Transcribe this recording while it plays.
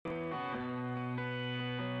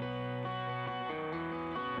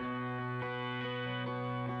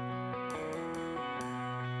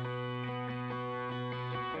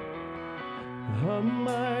A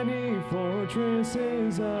mighty fortress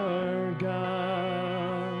is our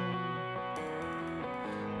God,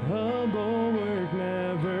 a bulwark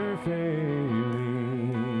never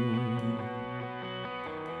failing,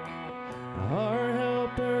 our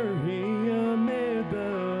helper he amid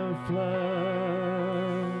the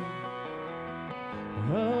flood,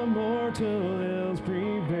 a mortal ills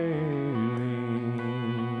prevailing.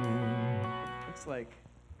 Looks like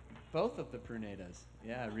both of the Prunetas.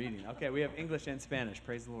 Yeah, reading. Okay, we have English and Spanish.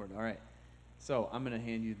 Praise the Lord. All right. So I'm going to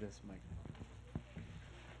hand you this microphone.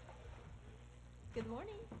 Good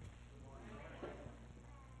morning.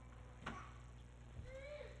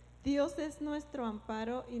 Dios es nuestro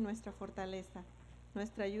amparo y nuestra fortaleza,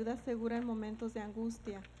 nuestra ayuda segura en momentos de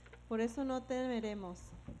angustia. Por eso no temeremos,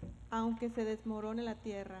 aunque se desmorone la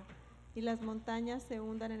tierra y las montañas se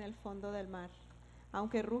hundan en el fondo del mar,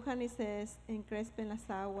 aunque rujan y se encrespen las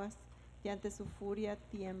aguas y ante su furia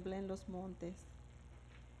tiemblen los montes.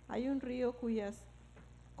 Hay un río cuyas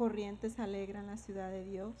corrientes alegran la ciudad de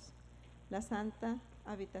Dios, la santa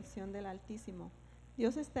habitación del Altísimo.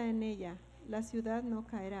 Dios está en ella, la ciudad no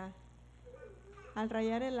caerá. Al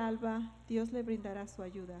rayar el alba, Dios le brindará su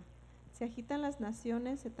ayuda. Se agitan las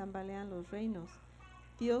naciones, se tambalean los reinos.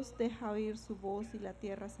 Dios deja oír su voz y la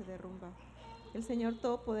tierra se derrumba. El Señor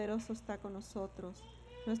Todopoderoso está con nosotros.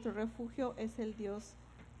 Nuestro refugio es el Dios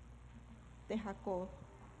de Jacob.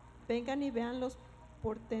 Vengan y vean los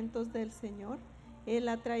portentos del Señor. Él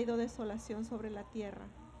ha traído desolación sobre la tierra.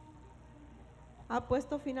 Ha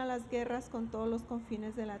puesto fin a las guerras con todos los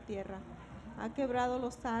confines de la tierra. Ha quebrado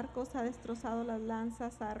los arcos, ha destrozado las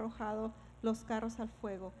lanzas, ha arrojado los carros al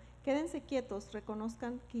fuego. Quédense quietos,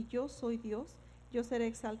 reconozcan que yo soy Dios. Yo seré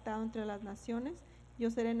exaltado entre las naciones,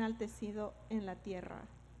 yo seré enaltecido en la tierra.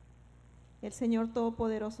 El Señor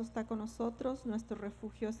Todopoderoso está con nosotros, nuestro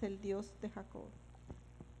refugio es el Dios de Jacob.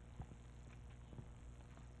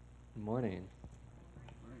 Good morning.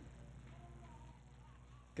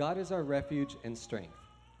 God is our refuge and strength,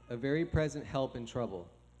 a very present help in trouble.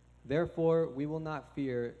 Therefore we will not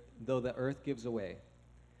fear, though the earth gives away,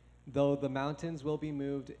 though the mountains will be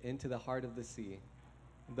moved into the heart of the sea,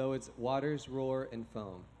 though its waters roar and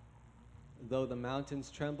foam, though the mountains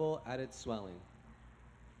tremble at its swelling.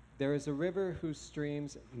 There is a river whose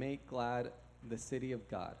streams make glad the city of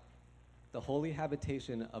God, the holy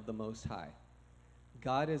habitation of the Most High.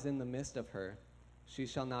 God is in the midst of her, she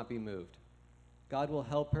shall not be moved. God will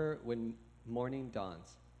help her when morning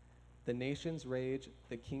dawns. The nations rage,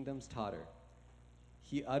 the kingdoms totter.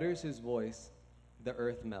 He utters his voice, the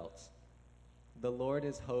earth melts. The Lord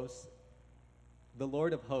of hosts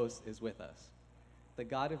is with us. The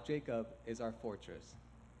God of Jacob is our fortress.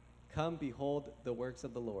 Come, behold the works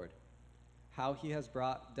of the Lord, how he has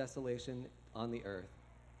brought desolation on the earth.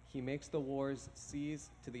 He makes the wars cease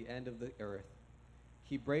to the end of the earth.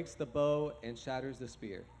 He breaks the bow and shatters the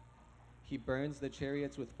spear. He burns the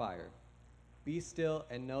chariots with fire. Be still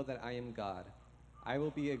and know that I am God. I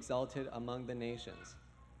will be exalted among the nations.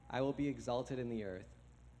 I will be exalted in the earth.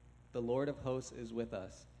 The Lord of hosts is with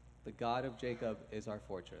us. The God of Jacob is our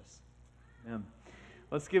fortress. Amen.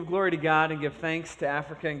 Let's give glory to God and give thanks to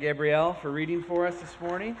Africa and Gabrielle for reading for us this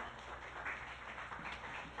morning.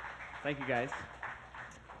 Thank you, guys.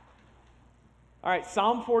 All right,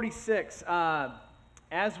 Psalm 46.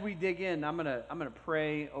 As we dig in, I'm gonna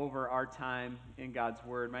pray over our time in God's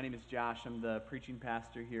Word. My name is Josh. I'm the preaching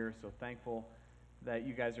pastor here, so thankful that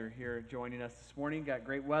you guys are here joining us this morning. Got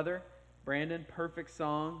great weather. Brandon, perfect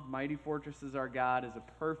song. Mighty Fortress is Our God is a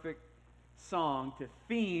perfect song to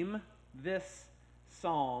theme this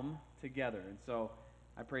psalm together. And so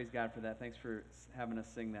I praise God for that. Thanks for having us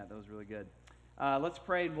sing that. That was really good. Let's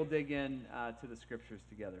pray and we'll dig in to the scriptures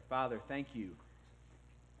together. Father, thank you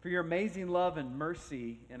for your amazing love and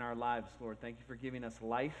mercy in our lives, Lord. Thank you for giving us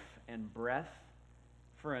life and breath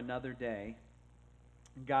for another day.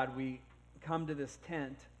 God, we come to this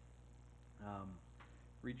tent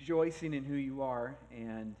rejoicing in who you are,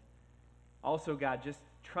 and also, God, just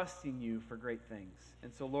trusting you for great things.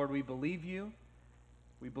 And so, Lord, we believe you.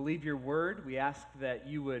 We believe your word. We ask that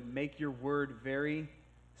you would make your word very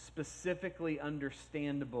specifically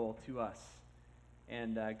understandable to us.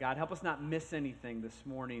 And God, help us not miss anything this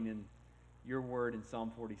morning in your word in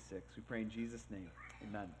Psalm 46. We pray in Jesus' name.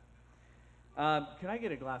 Amen. Can I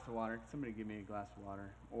get a glass of water? Can somebody give me a glass of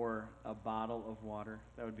water or a bottle of water?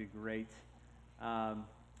 That would be great.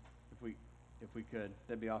 If we could,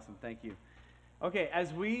 that'd be awesome. Thank you. Okay,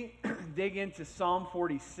 as we dig into Psalm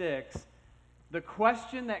 46, the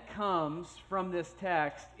question that comes from this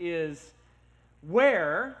text is,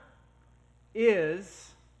 where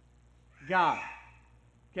is God?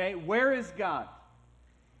 Okay, where is God?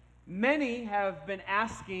 Many have been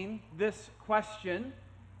asking this question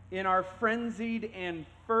in our frenzied and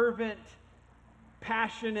fervent,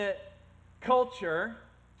 passionate culture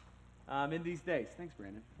in these days. Thanks,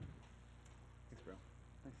 Brandon. Thanks, bro.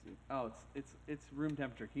 Nice to see you. Oh, it's room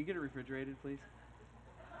temperature. Can you get it refrigerated, please?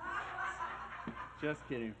 Just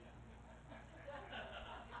kidding.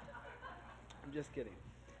 I'm just kidding.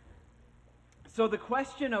 So the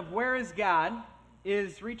question of where is God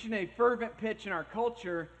is reaching a fervent pitch in our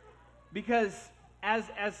culture because as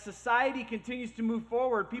society continues to move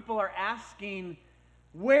forward, people are asking,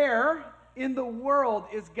 where in the world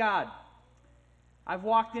is God? I've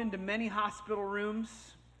walked into many hospital rooms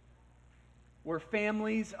where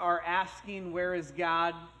families are asking, where is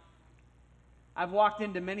God? I've walked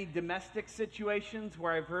into many domestic situations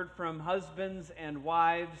where I've heard from husbands and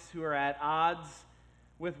wives who are at odds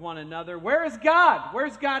with one another. Where is God?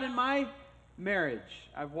 Where's God in my marriage?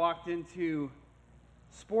 I've walked into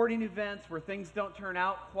sporting events where things don't turn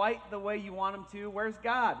out quite the way you want them to. Where's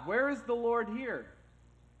God? Where is the Lord here?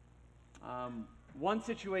 One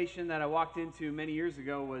situation that I walked into many years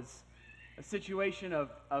ago was a situation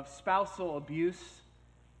of spousal abuse,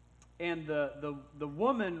 and the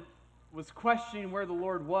woman was questioning where the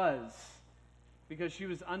Lord was because she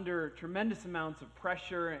was under tremendous amounts of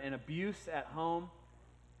pressure and abuse at home.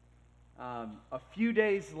 A few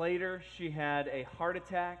days later, she had a heart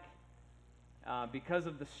attack because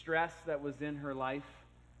of the stress that was in her life,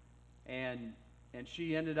 and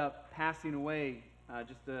she ended up passing away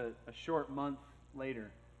just a short month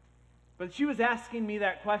later. But she was asking me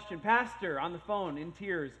that question, Pastor, on the phone, in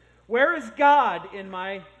tears, where is God in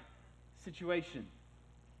my situation?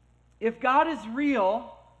 If God is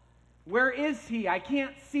real, where is He? I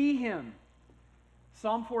can't see Him.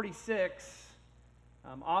 Psalm 46,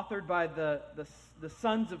 authored by the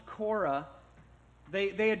sons of Korah,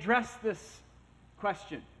 they address this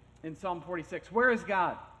question in Psalm 46. Where is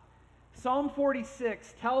God? Psalm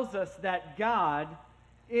 46 tells us that God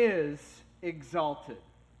is exalted.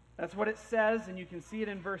 That's what it says, and you can see it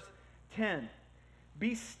in verse 10.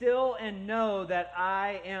 Be still and know that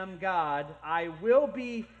I am God. I will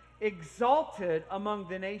be exalted among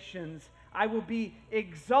the nations. I will be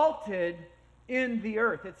exalted in the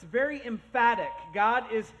earth. It's very emphatic.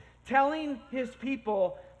 God is telling His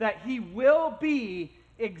people that He will be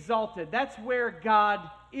exalted. That's where God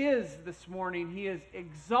is this morning. He is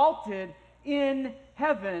exalted in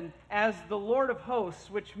heaven as the Lord of hosts,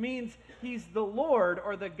 which means He's the Lord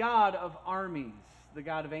or the God of armies, the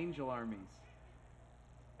God of angel armies.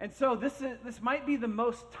 And so this might be the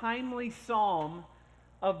most timely psalm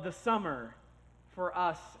of the summer for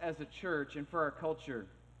us as a church and for our culture.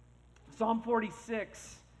 Psalm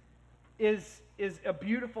 46 is a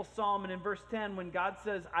beautiful psalm, and in verse 10, when God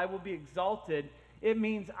says, I will be exalted, it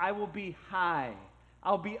means I will be high.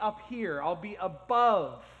 I'll be up here. I'll be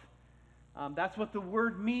above. That's what the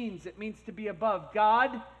word means. It means to be above.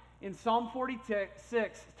 God, in Psalm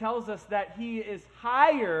 46, tells us that He is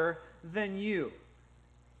higher than you.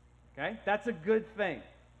 Okay? That's a good thing.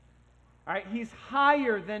 All right? He's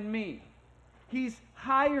higher than me. He's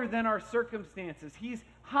higher than our circumstances. He's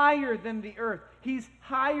higher than the earth. He's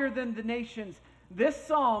higher than the nations. This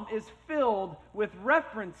psalm is filled with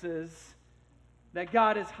references that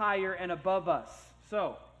God is higher and above us.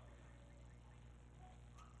 So,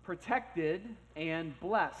 protected and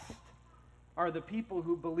blessed are the people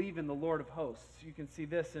who believe in the Lord of hosts. You can see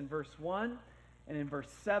this in verse 1 and in verse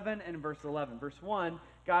 7 and in verse 11. Verse 1,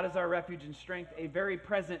 God is our refuge and strength, a very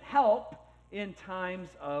present help in times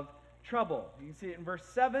of trouble. You can see it in verse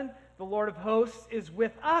 7, the Lord of hosts is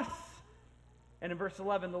with us. And in verse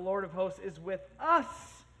 11, the Lord of hosts is with us.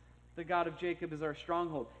 The God of Jacob is our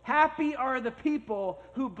stronghold. Happy are the people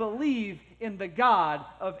who believe in the God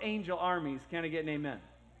of angel armies. Can I get an amen?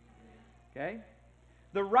 Okay?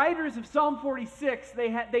 The writers of Psalm 46,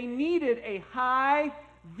 they needed a high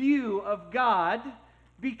view of God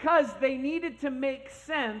because they needed to make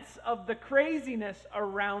sense of the craziness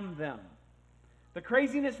around them. The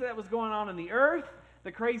craziness that was going on in the earth,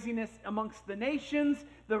 the craziness amongst the nations.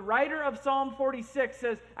 The writer of Psalm 46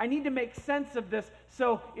 says, I need to make sense of this.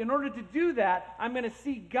 So in order to do that, I'm going to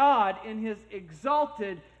see God in His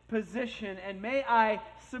exalted position. And may I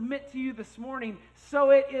submit to you this morning, so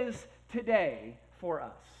it is today for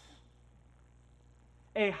us.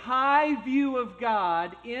 A high view of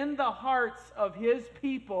God in the hearts of His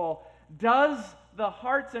people does the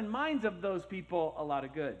hearts and minds of those people a lot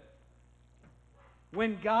of good.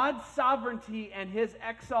 When God's sovereignty and His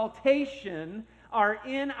exaltation are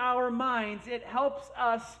in our minds, it helps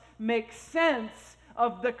us make sense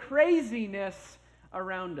of the craziness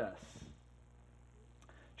around us.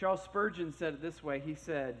 Charles Spurgeon said it this way. He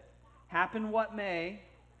said, Happen what may,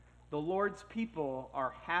 the Lord's people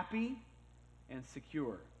are happy and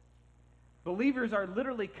secure. Believers are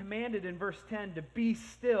literally commanded in verse 10 to be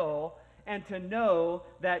still and to know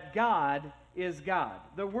that God is God.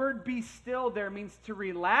 The word be still there means to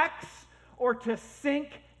relax or to sink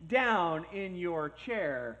down in your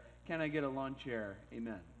chair. Can I get a lawn chair?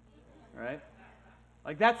 Amen. Right?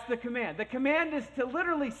 Like that's the command. The command is to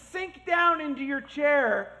literally sink down into your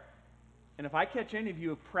chair. And if I catch any of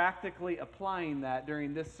you practically applying that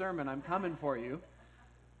during this sermon, I'm coming for you.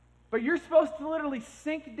 But you're supposed to literally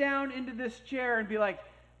sink down into this chair and be like,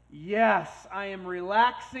 yes, I am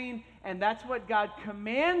relaxing, and that's what God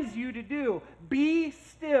commands you to do. Be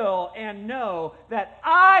still and know that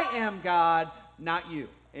I am God, not you.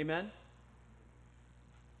 Amen?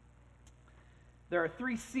 There are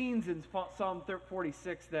three scenes in Psalm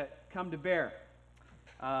 46 that come to bear.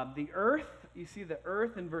 The earth, you see the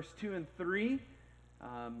earth in verse 2 and 3.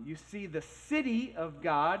 You see the city of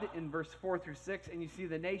God in verse 4 through 6, and you see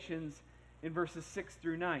the nations in verses 6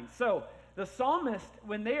 through 9. So the psalmist,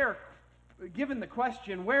 when they are given the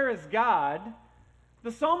question, where is God?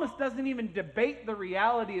 The psalmist doesn't even debate the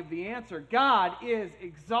reality of the answer. God is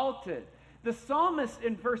exalted. The psalmist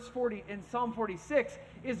in Psalm 46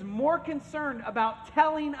 is more concerned about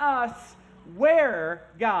telling us where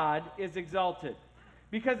God is exalted.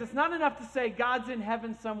 Because it's not enough to say God's in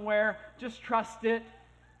heaven somewhere, just trust it.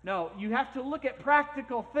 No, you have to look at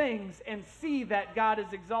practical things and see that God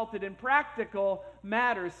is exalted in practical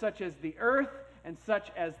matters such as the earth and such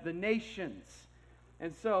as the nations.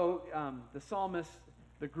 And so the psalmist,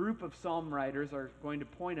 the group of psalm writers are going to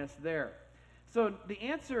point us there. So the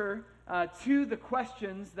answer to the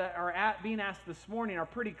questions that are being asked this morning are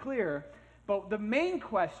pretty clear. But the main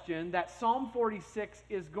question that Psalm 46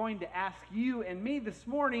 is going to ask you and me this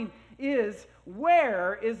morning is,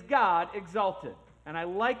 where is God exalted? And I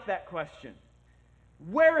like that question.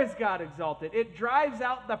 Where is God exalted? It drives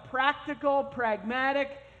out the practical, pragmatic,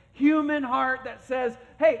 human heart that says,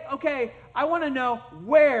 hey, okay, I want to know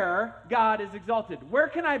where God is exalted. Where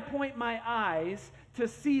can I point my eyes to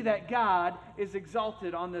see that God is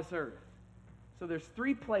exalted on this earth? So there's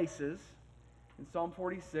three places in Psalm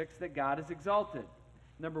 46 that God is exalted.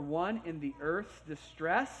 Number one, in the earth's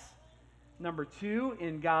distress. Number two,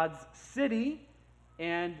 in God's city.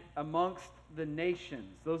 And amongst the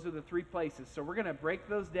nations. Those are the three places. So we're going to break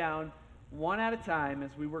those down one at a time as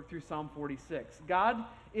we work through Psalm 46. God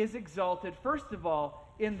is exalted, first of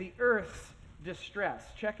all, in the earth's distress.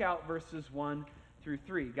 Check out verses 1 through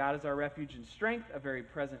 3. God is our refuge and strength, a very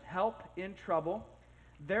present help in trouble.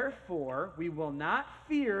 Therefore, we will not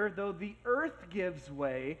fear, though the earth gives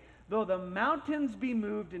way, though the mountains be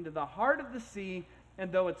moved into the heart of the sea,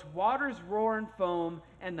 and though its waters roar and foam,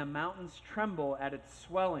 and the mountains tremble at its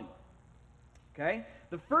swelling. Okay?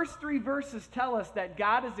 The first three verses tell us that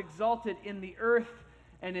God is exalted in the earth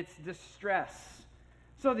and its distress.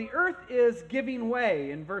 So the earth is giving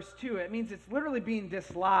way in verse 2. It means it's literally being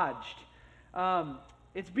dislodged.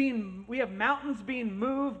 We have mountains being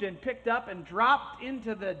moved and picked up and dropped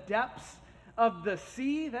into the depths of the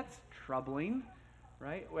sea. That's troubling,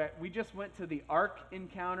 right? We just went to the Ark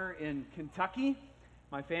encounter in Kentucky.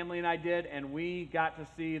 My family and I did, and we got to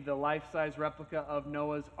see the life-size replica of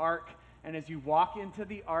Noah's Ark. And as you walk into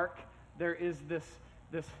the Ark, there is this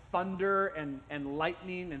thunder and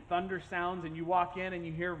lightning and thunder sounds, and you walk in and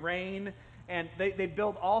you hear rain. And they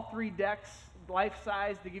build all three decks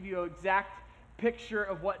life-size to give you an exact picture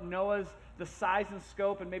of what the size and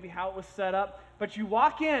scope and maybe how it was set up. But you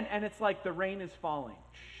walk in and it's like the rain is falling.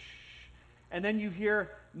 And then you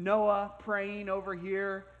hear Noah praying over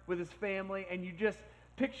here with his family, and you just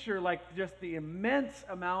picture like just the immense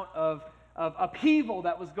amount of upheaval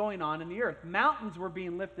that was going on in the earth. Mountains were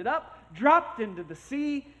being lifted up, dropped into the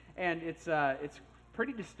sea, and it's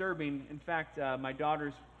pretty disturbing. In fact, my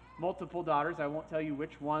multiple daughters, I won't tell you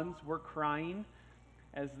which ones, were crying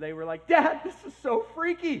as they were like, "Dad, this is so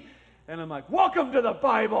freaky." And I'm like, "Welcome to the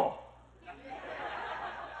Bible."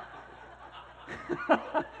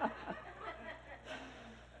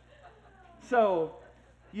 So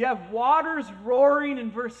you have waters roaring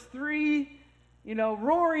in verse 3,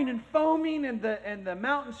 roaring and foaming, and the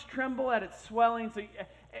mountains tremble at its swelling. So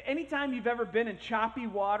anytime you've ever been in choppy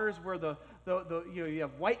waters where you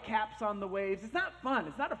have white caps on the waves, it's not fun.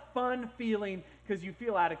 It's not a fun feeling because you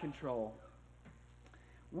feel out of control.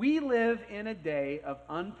 We live in a day of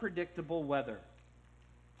unpredictable weather.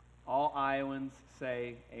 All Iowans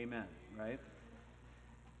say amen, right?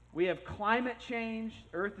 We have climate change.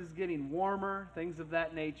 Earth is getting warmer, things of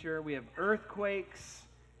that nature. We have earthquakes.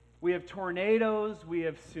 We have tornadoes. We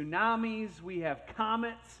have tsunamis. We have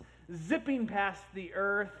comets zipping past the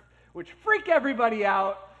earth. which freak everybody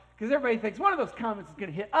out because everybody thinks one of those comets is going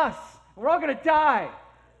to hit us. We're all going to die,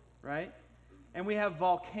 right? And we have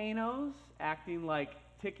volcanoes acting like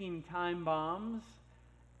ticking time bombs.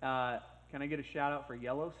 Can I get a shout out for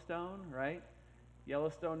Yellowstone, right?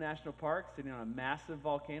 Yellowstone National Park, sitting on a massive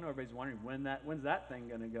volcano. Everybody's wondering when's that thing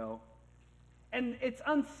going to go? And it's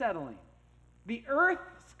unsettling. The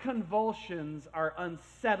Earth's convulsions are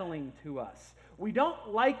unsettling to us. We don't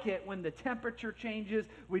like it when the temperature changes.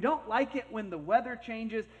 We don't like it when the weather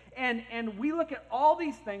changes. And we look at all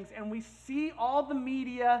these things and we see all the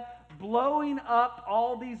media blowing up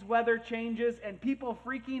all these weather changes and people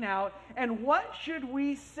freaking out. And what should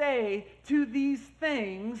we say to these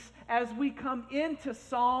things as we come into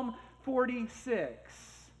Psalm 46?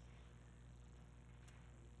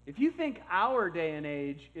 If you think our day and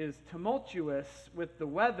age is tumultuous with the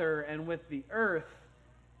weather and with the earth,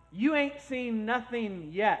 you ain't seen nothing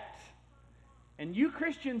yet. And you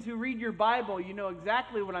Christians who read your Bible, you know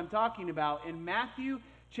exactly what I'm talking about. In Matthew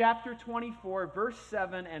chapter 24, verse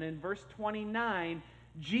 7, and in verse 29,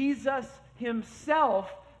 Jesus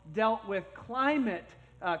himself dealt with climate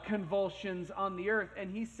convulsions on the earth.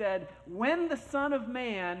 And he said, when the Son of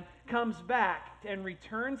Man comes back and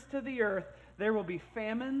returns to the earth, there will be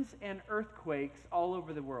famines and earthquakes all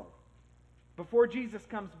over the world before Jesus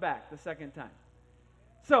comes back the second time.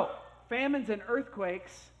 So, famines and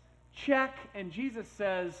earthquakes, check, and Jesus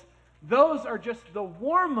says, those are just the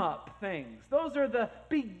warm-up things. Those are the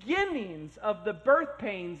beginnings of the birth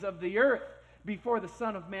pains of the earth before the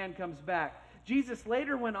Son of Man comes back. Jesus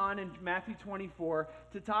later went on in Matthew 24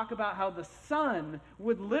 to talk about how the sun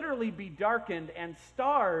would literally be darkened and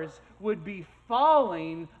stars would be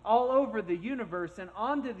falling all over the universe and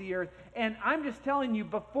onto the earth. And I'm just telling you,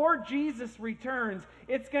 before Jesus returns,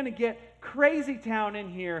 it's going to get crazy town in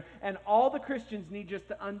here, and all the Christians need just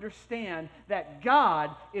to understand that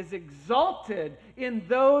God is exalted in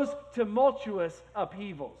those tumultuous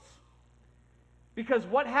upheavals. Because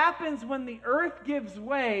what happens when the earth gives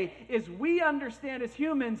way is we understand as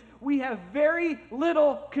humans we have very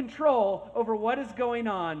little control over what is going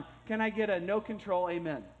on. Can I get a no control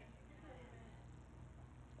amen?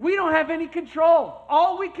 We don't have any control.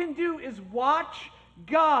 All we can do is watch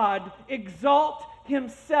God exalt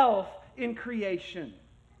himself in creation.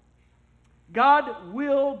 God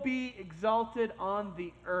will be exalted on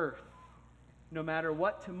the earth no matter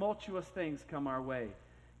what tumultuous things come our way.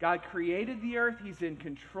 God created the earth. He's in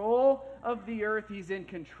control of the earth. He's in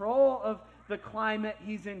control of the climate.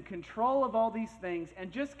 He's in control of all these things.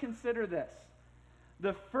 And just consider this.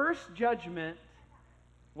 The first judgment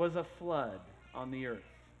was a flood on the earth.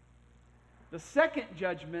 The second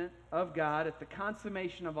judgment of God at the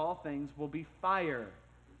consummation of all things will be fire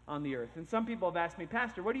on the earth. And some people have asked me,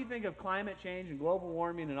 Pastor, what do you think of climate change and global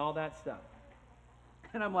warming and all that stuff?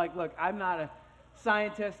 And I'm like, look, I'm not a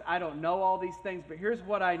scientist, I don't know all these things, but here's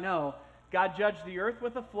what I know. God judged the earth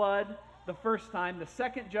with a flood the first time. The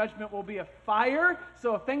second judgment will be a fire.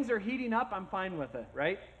 So if things are heating up, I'm fine with it,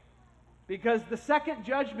 right? Because the second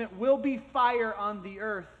judgment will be fire on the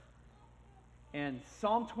earth. And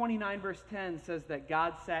Psalm 29 verse 10 says that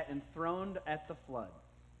God sat enthroned at the flood,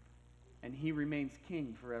 and he remains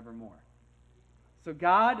king forevermore. So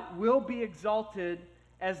God will be exalted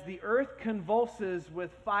as the earth convulses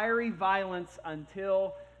with fiery violence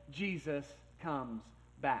until Jesus comes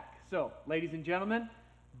back. So, ladies and gentlemen,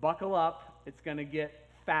 buckle up. It's going to get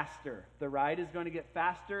faster. The ride is going to get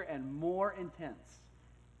faster and more intense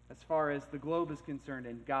as far as the globe is concerned,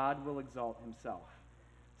 and God will exalt himself.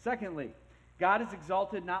 Secondly, God is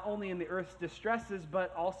exalted not only in the earth's distresses,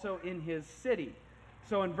 but also in his city.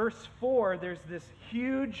 So in verse 4, there's this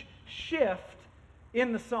huge shift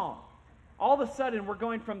in the psalm. All of a sudden, we're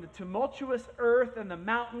going from the tumultuous earth and the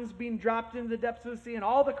mountains being dropped into the depths of the sea and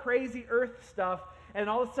all the crazy earth stuff, and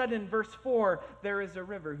all of a sudden in verse 4, there is a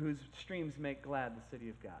river whose streams make glad the city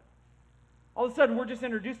of God. All of a sudden, we're just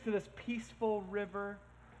introduced to this peaceful river,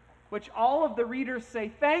 which all of the readers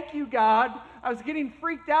say, thank you, God. I was getting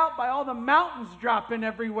freaked out by all the mountains dropping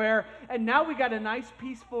everywhere, and now we got a nice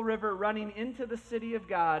peaceful river running into the city of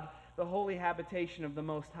God, the holy habitation of the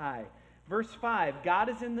Most High. Verse 5, God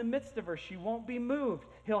is in the midst of her. She won't be moved.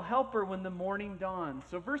 He'll help her when the morning dawns.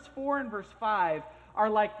 So verse 4 and verse 5 are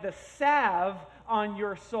like the salve on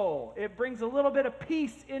your soul. It brings a little bit of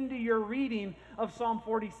peace into your reading of Psalm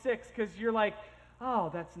 46 because you're like,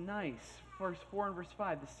 oh, that's nice. Verse 4 and verse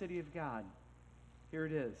 5, the city of God. Here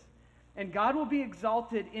it is. And God will be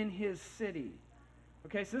exalted in his city.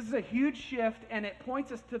 Okay, so this is a huge shift, and it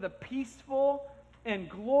points us to the peaceful and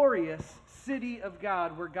glorious city of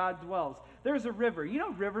God where God dwells. There's a river. You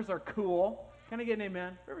know rivers are cool. Can I get an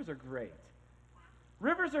amen? Rivers are great.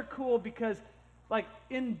 Rivers are cool because, like,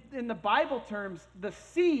 in the Bible terms, the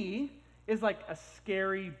sea is like a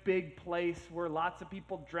scary big place where lots of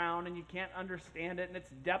people drown and you can't understand it and its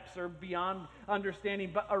depths are beyond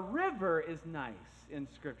understanding. But a river is nice in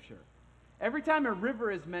Scripture. Every time a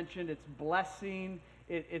river is mentioned, it's blessing,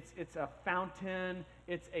 it's a fountain,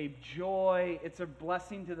 it's a joy, it's a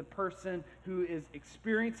blessing to the person who is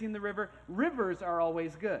experiencing the river. Rivers are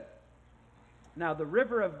always good. Now, the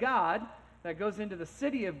river of God that goes into the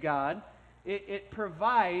city of God, it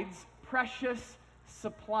provides precious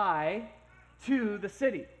supply to the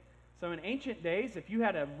city. So in ancient days, if you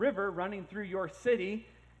had a river running through your city,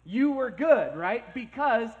 you were good, right?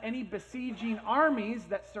 Because any besieging armies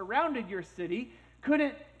that surrounded your city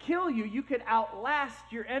couldn't kill you. You could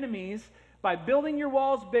outlast your enemies by building your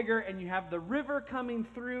walls bigger, and you have the river coming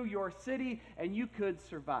through your city, and you could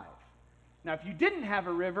survive. Now, if you didn't have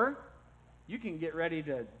a river, you can get ready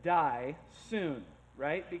to die soon,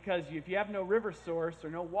 right? Because if you have no river source or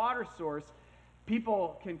no water source,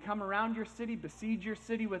 people can come around your city, besiege your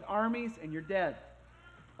city with armies, and you're dead.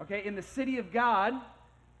 Okay, in the city of God,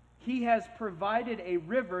 He has provided a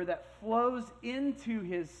river that flows into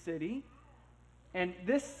His city, and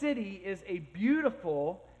this city is a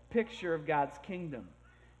beautiful picture of God's kingdom.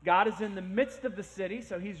 God is in the midst of the city,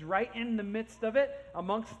 so He's right in the midst of it,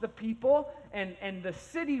 amongst the people, and the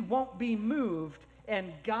city won't be moved,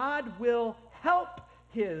 and God will help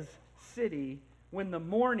His city when the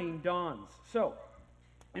morning dawns. So,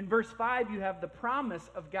 in verse 5, you have the promise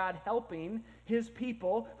of God helping His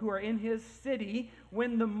people who are in His city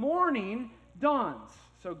when the morning dawns.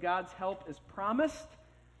 So God's help is promised.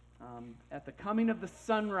 At the coming of the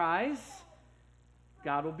sunrise,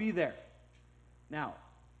 God will be there. Now,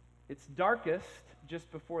 it's darkest just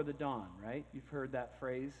before the dawn, right? You've heard that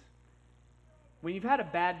phrase. When you've had a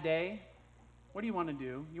bad day, what do you want to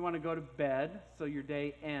do? You want to go to bed so your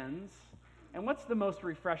day ends. And what's the most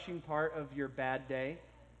refreshing part of your bad day?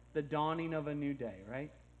 The dawning of a new day,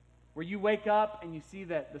 right? Where you wake up and you see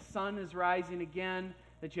that the sun is rising again,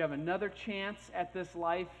 that you have another chance at this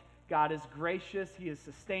life. God is gracious. He is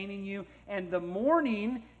sustaining you. And the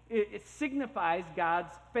morning, it signifies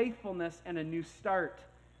God's faithfulness and a new start.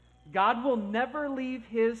 God will never leave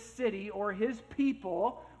His city or His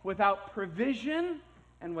people without provision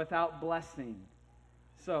and without blessing.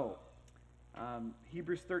 So,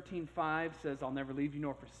 Hebrews 13:5 says, I'll never leave you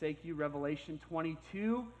nor forsake you. Revelation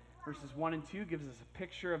 22, verses 1 and 2 gives us a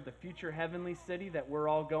picture of the future heavenly city that we're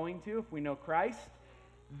all going to if we know Christ.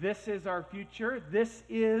 This is our future. This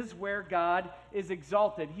is where God is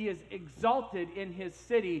exalted. He is exalted in His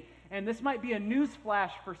city. And this might be a news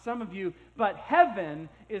flash for some of you, but heaven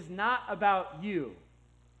is not about you.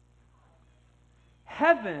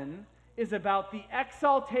 Heaven is about the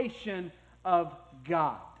exaltation of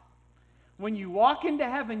God. When you walk into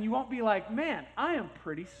heaven, you won't be like, man, I am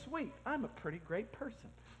pretty sweet. I'm a pretty great person.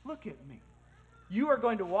 Look at me. You are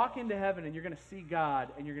going to walk into heaven and you're going to see God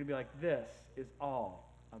and you're going to be like, this is all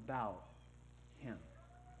about Him.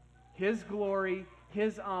 His glory,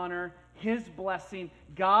 His honor, His blessing.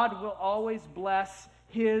 God will always bless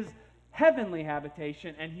His heavenly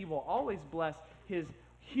habitation, and He will always bless His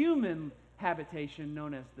human habitation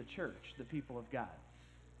known as the church, the people of God.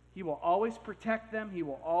 He will always protect them. He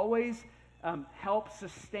will always help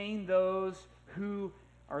sustain those who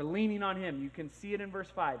are leaning on Him. You can see it in verse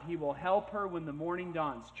 5. He will help her when the morning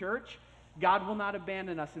dawns. Church, God will not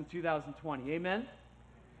abandon us in 2020. Amen?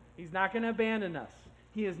 He's not going to abandon us.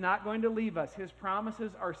 He is not going to leave us. His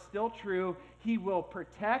promises are still true. He will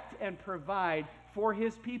protect and provide for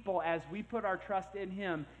His people as we put our trust in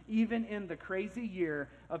Him, even in the crazy year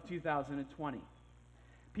of 2020.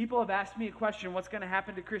 People have asked me a question, what's going to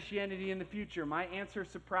happen to Christianity in the future? My answer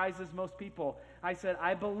surprises most people. I said,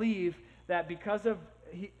 I believe that because of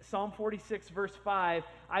Psalm 46, verse 5,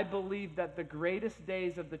 I believe that the greatest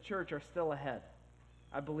days of the church are still ahead.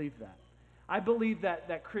 I believe that. I believe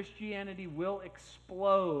that Christianity will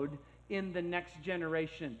explode in the next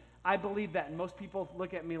generation. I believe that, and most people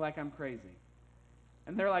look at me like I'm crazy.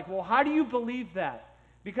 And they're like, well, how do you believe that?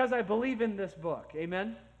 Because I believe in this book.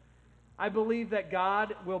 Amen? I believe that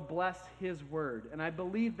God will bless His word, and I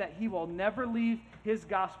believe that He will never leave His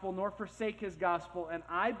gospel nor forsake His gospel, and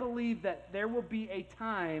I believe that there will be a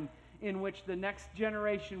time in which the next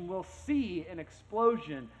generation will see an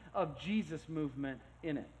explosion of Jesus movement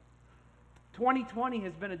in it. 2020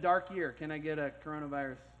 has been a dark year. Can I get a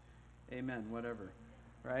coronavirus? Amen, whatever,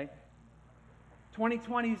 right?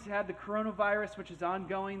 2020's had the coronavirus, which is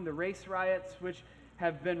ongoing, the race riots, which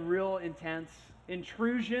have been real intense,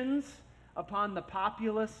 intrusions upon the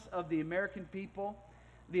populace of the American people,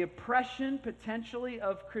 the oppression potentially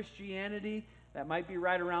of Christianity that might be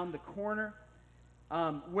right around the corner.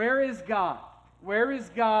 Where is God? Where is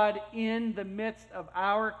God in the midst of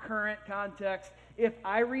our current context? If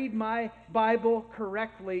I read my Bible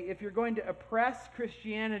correctly, if you're going to oppress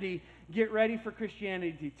Christianity, get ready for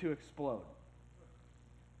Christianity to explode.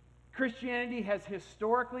 Christianity has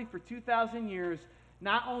historically, for 2,000 years,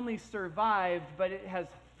 not only survived, but it has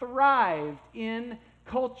thrived in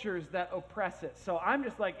cultures that oppress it. So I'm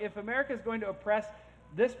just like, if America is going to oppress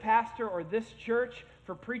this pastor or this church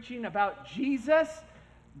for preaching about Jesus,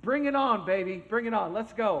 bring it on, baby. Bring it on.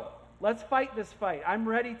 Let's go. Let's fight this fight. I'm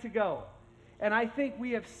ready to go. And I think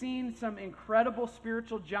we have seen some incredible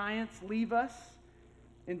spiritual giants leave us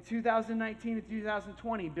in 2019 and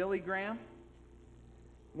 2020. Billy Graham,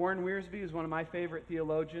 Warren Wiersbe is one of my favorite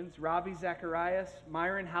theologians. Ravi Zacharias,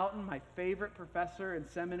 Myron Houghton, my favorite professor in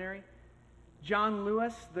seminary. John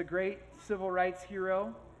Lewis, the great civil rights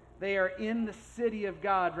hero. They are in the city of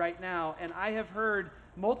God right now. And I have heard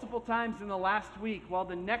multiple times in the last week, well,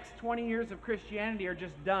 the next 20 years of Christianity are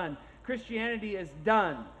just done. Christianity is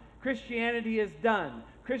done. Christianity is done.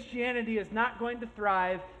 Christianity is not going to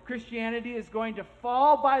thrive. Christianity is going to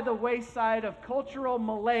fall by the wayside of cultural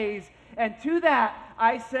malaise. And to that,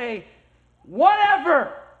 I say,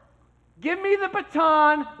 whatever. Give me the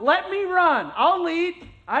baton. Let me run. I'll lead.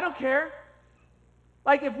 I don't care.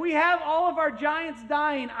 Like, if we have all of our giants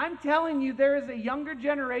dying, I'm telling you, there is a younger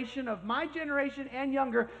generation of my generation and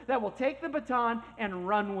younger that will take the baton and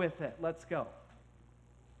run with it. Let's go.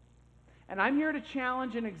 And I'm here to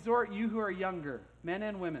challenge and exhort you who are younger, men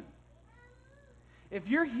and women. If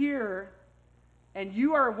you're here and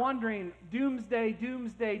you are wondering, doomsday,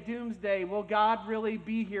 doomsday, doomsday, will God really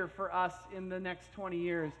be here for us in the next 20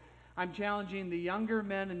 years? I'm challenging the younger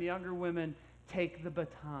men and the younger women, take the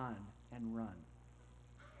baton and run.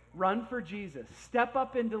 Run for Jesus. Step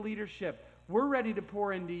up into leadership. We're ready to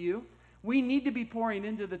pour into you. We need to be pouring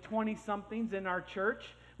into the 20-somethings in our church.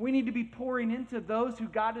 We need to be pouring into those who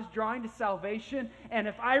God is drawing to salvation. And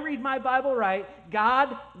if I read my Bible right,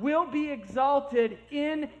 God will be exalted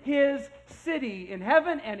in His city, in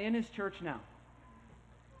heaven, and in His church now.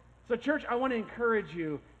 So, church, I want to encourage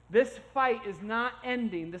you. This fight is not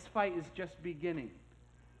ending. This fight is just beginning.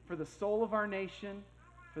 For the soul of our nation,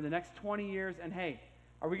 for the next 20 years. And hey,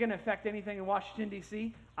 are we going to affect anything in Washington,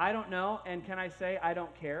 D.C.? I don't know. And can I say, I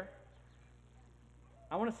don't care.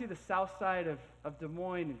 I want to see the south side of Des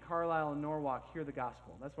Moines and Carlisle and Norwalk hear the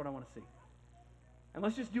gospel. That's what I want to see. And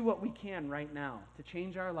let's just do what we can right now to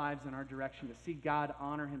change our lives in our direction, to see God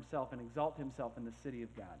honor Himself and exalt Himself in the city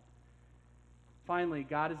of God. Finally,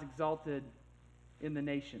 God is exalted in the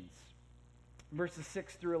nations. Verses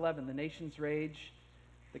 6 through 11, the nations rage,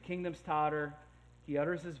 the kingdoms totter, He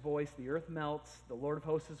utters His voice, the earth melts, the Lord of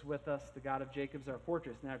hosts is with us, the God of Jacob is our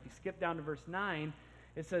fortress. Now, if you skip down to verse 9,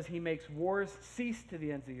 it says He makes wars cease to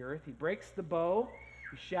the ends of the earth. He breaks the bow,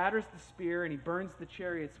 He shatters the spear, and He burns the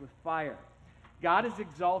chariots with fire. God is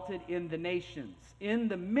exalted in the nations, in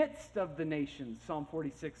the midst of the nations, Psalm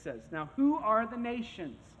 46 says. Now, who are the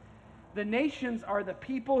nations? The nations are the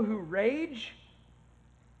people who rage.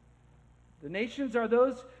 The nations are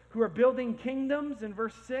those who are building kingdoms in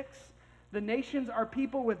verse 6. The nations are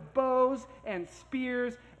people with bows and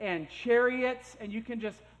spears and chariots, and you can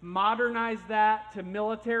just modernize that to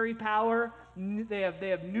military power. They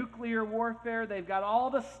have nuclear warfare. They've got all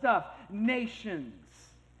the stuff. Nations.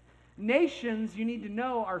 Nations, you need to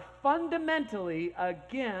know, are fundamentally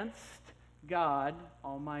against God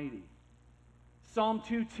Almighty. Psalm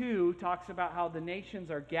 2:2 talks about how the nations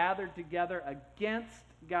are gathered together against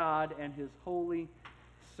God and His holy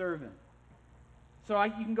servant. So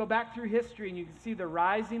you can go back through history and you can see the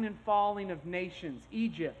rising and falling of nations.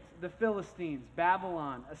 Egypt, the Philistines,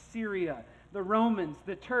 Babylon, Assyria, the Romans,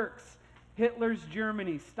 the Turks, Hitler's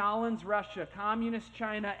Germany, Stalin's Russia, Communist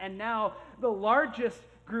China, and now the largest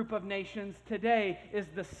group of nations today is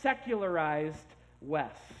the secularized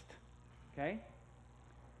West. Okay?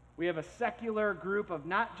 We have a secular group of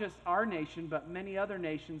not just our nation, but many other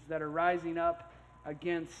nations that are rising up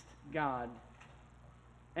against God.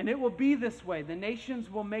 And it will be this way. The nations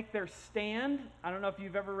will make their stand. I don't know if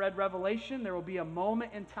you've ever read Revelation. There will be a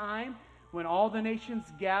moment in time when all the nations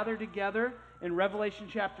gather together in Revelation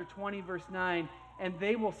chapter 20, verse 9, and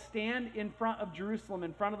they will stand in front of Jerusalem,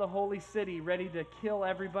 in front of the holy city, ready to kill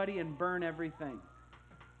everybody and burn everything.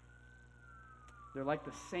 They're like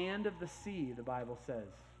the sand of the sea, the Bible says.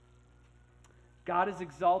 God is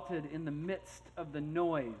exalted in the midst of the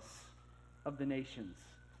noise of the nations.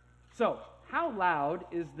 So, how loud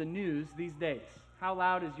is the news these days? How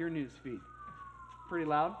loud is your news feed? Pretty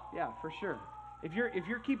loud? Yeah, for sure. If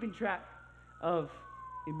you're keeping track of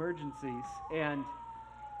emergencies and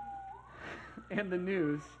and the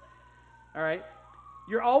news, all right,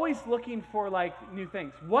 you're always looking for like new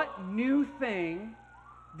things. What new thing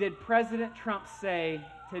did President Trump say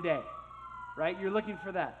today? Right? You're looking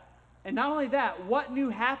for that. And not only that, what new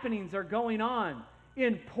happenings are going on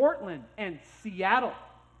in Portland and Seattle?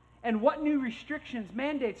 And what new restrictions,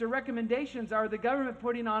 mandates, or recommendations are the government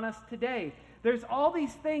putting on us today? There's all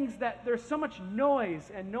these things that there's so much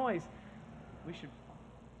noise and noise. We should,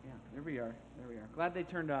 yeah, there we are. There we are. Glad they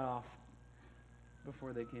turned that off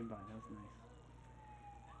before they came by. That was nice.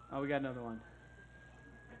 Oh, we got another one.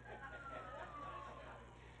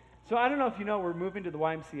 So I don't know if you know, we're moving to the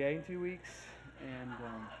YMCA in 2 weeks, and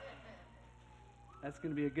that's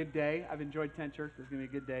going to be a good day. I've enjoyed Tent Church. It's going to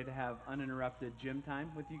be a good day to have uninterrupted gym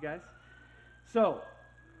time with you guys. So,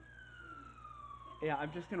 yeah,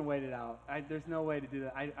 I'm just going to wait it out. There's no way to do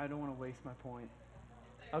that. I don't want to waste my point.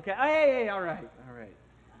 Okay. Hey, all right.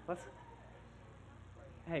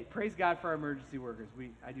 Hey, praise God for our emergency workers.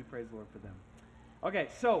 I do praise the Lord for them. Okay,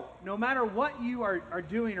 so no matter what you are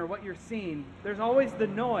doing or what you're seeing, there's always the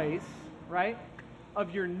noise, right,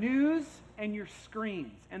 of your news and your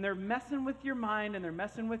screens. And they're messing with your mind and they're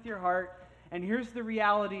messing with your heart. And here's the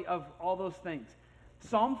reality of all those things.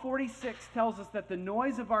 Psalm 46 tells us that the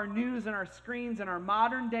noise of our news and our screens and our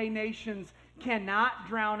modern day nations cannot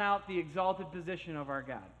drown out the exalted position of our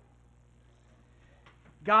God.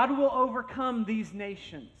 God will overcome these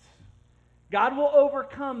nations. God will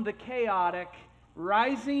overcome the chaotic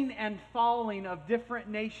rising and falling of different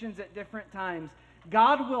nations at different times.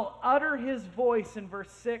 God will utter his voice in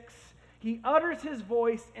verse 6. He utters his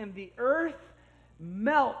voice and the earth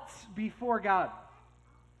melts before God.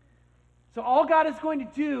 So all God is going to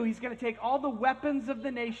do, he's going to take all the weapons of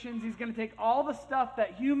the nations. He's going to take all the stuff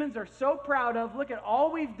that humans are so proud of. Look at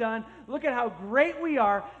all we've done. Look at how great we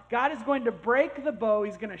are. God is going to break the bow.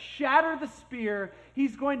 He's going to shatter the spear.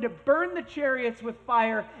 He's going to burn the chariots with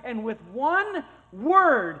fire. And with one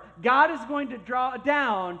word, God is going to draw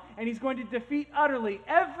down and he's going to defeat utterly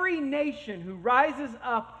every nation who rises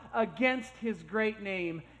up against his great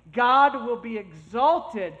name. God will be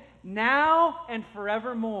exalted now and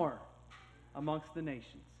forevermore amongst the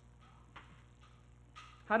nations.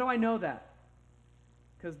 How do I know that?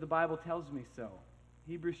 Because the Bible tells me so.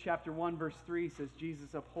 Hebrews chapter 1 verse 3 says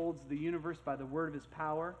Jesus upholds the universe by the word of his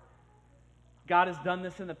power. God has done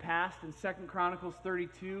this in the past. In 2 Chronicles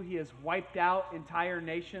 32, he has wiped out entire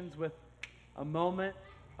nations with a moment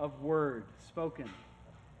of word spoken.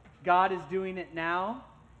 God is doing it now,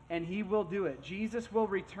 and he will do it. Jesus will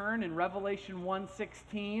return in Revelation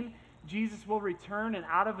 1:16. Jesus will return, and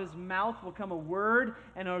out of his mouth will come a word,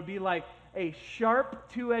 and it will be like a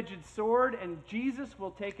sharp, two-edged sword, and Jesus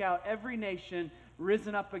will take out every nation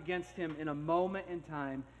risen up against him in a moment in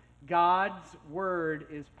time. God's word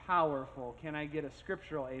is powerful. Can I get a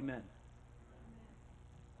scriptural amen?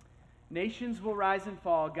 Nations will rise and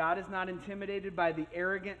fall. God is not intimidated by the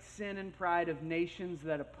arrogant sin and pride of nations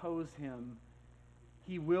that oppose him.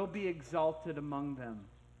 He will be exalted among them.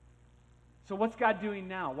 So what's God doing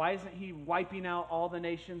now? Why isn't he wiping out all the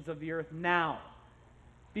nations of the earth now?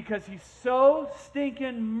 Because he's so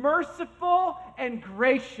stinking merciful and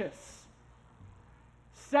gracious.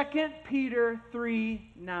 2 Peter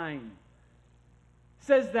 3:9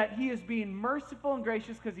 says that he is being merciful and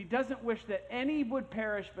gracious because he doesn't wish that any would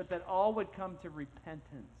perish, but that all would come to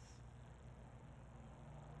repentance.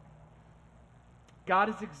 God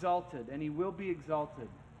is exalted, and he will be exalted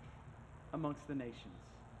amongst the nations.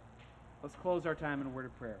 Let's close our time in a word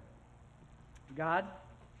of prayer. God,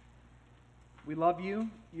 we love you.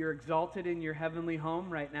 You're exalted in your heavenly home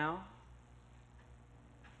right now.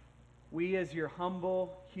 We, as your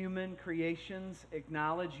humble human creations,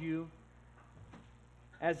 acknowledge you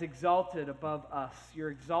as exalted above us.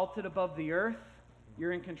 You're exalted above the earth.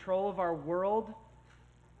 You're in control of our world.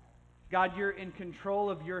 God, you're in control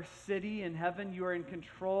of your city in heaven. You are in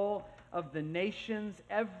control of the nations.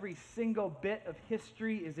 Every single bit of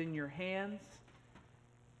history is in your hands.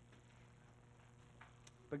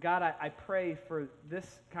 But God, I pray for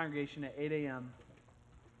this congregation at 8 a.m.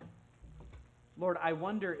 Lord, I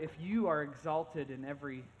wonder if you are exalted in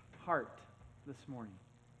every heart this morning.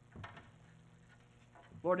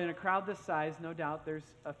 Lord, in a crowd this size, no doubt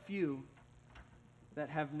there's a few that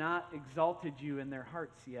have not exalted you in their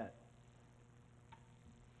hearts yet.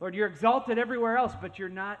 Lord, you're exalted everywhere else, but you're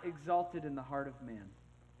not exalted in the heart of man.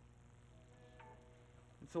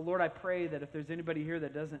 And so, Lord, I pray that if there's anybody here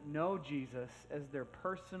that doesn't know Jesus as their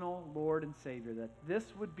personal Lord and Savior, that this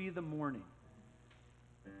would be the morning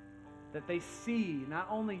that they see not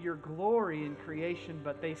only your glory in creation,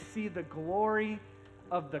 but they see the glory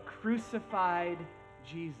of the crucified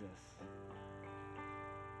Jesus.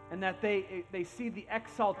 and that they see the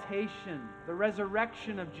exaltation, the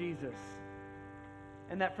resurrection of Jesus,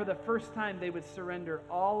 and that for the first time they would surrender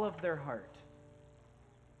all of their heart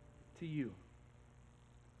to you.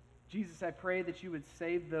 Jesus, I pray that you would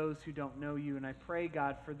save those who don't know you, and I pray,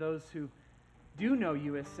 God, for those who do know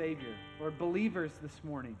you as Savior, Lord, believers this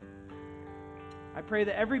morning. I pray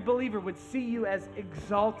that every believer would see you as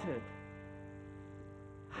exalted,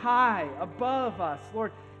 high, above us.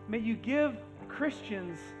 Lord, may you give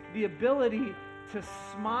Christians the ability to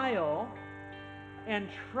smile and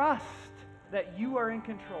trust that you are in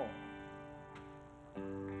control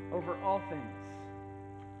over all things,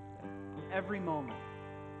 in every moment.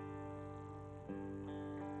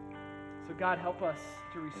 So God, help us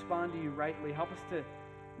to respond to you rightly. Help us to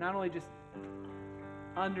not only just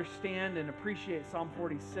understand and appreciate Psalm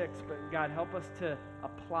 46, but God, help us to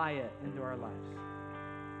apply it into our lives.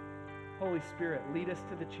 Holy Spirit, lead us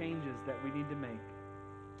to the changes that we need to make.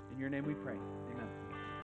 In your name we pray. Amen.